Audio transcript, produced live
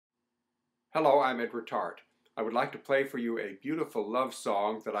Hello, I'm ETarte. I would like to play for you a beautiful love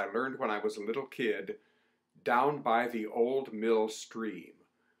song that I learned when I was a little kid, Down by the Old Mill Stream.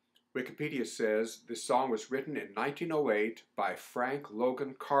 Wikipedia says this song was written in 1908 by Frank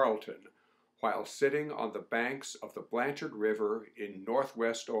Logan Carleton while sitting on the banks of the Blanchard River in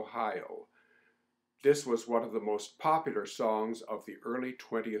northwest Ohio. This was one of the most popular songs of the early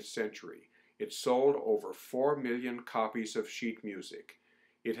 20th century. It sold over 4 million copies of sheet music.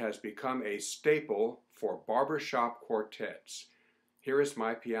 It has become a staple for barbershop quartets. Here is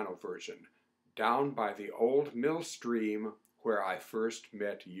my piano version, Down by the Old Mill Stream Where I First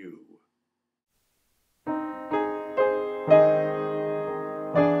Met You.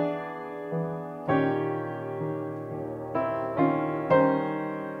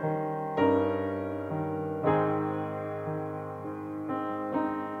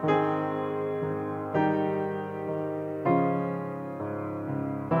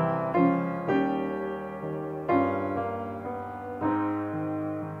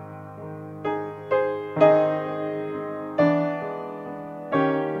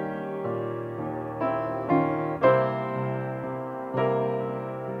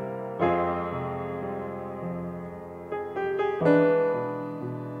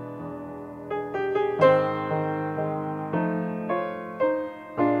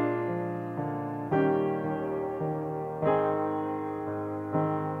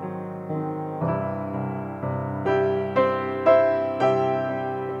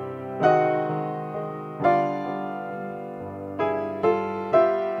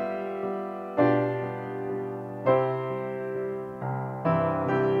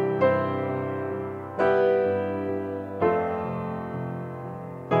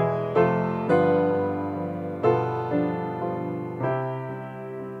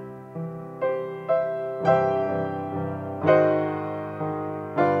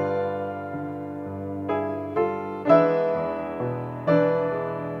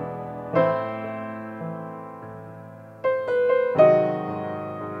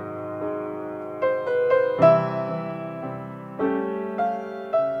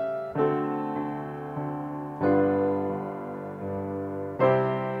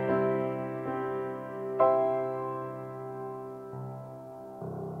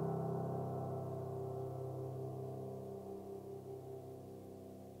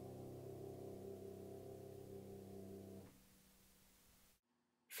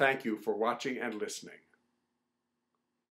 Thank you for watching and listening.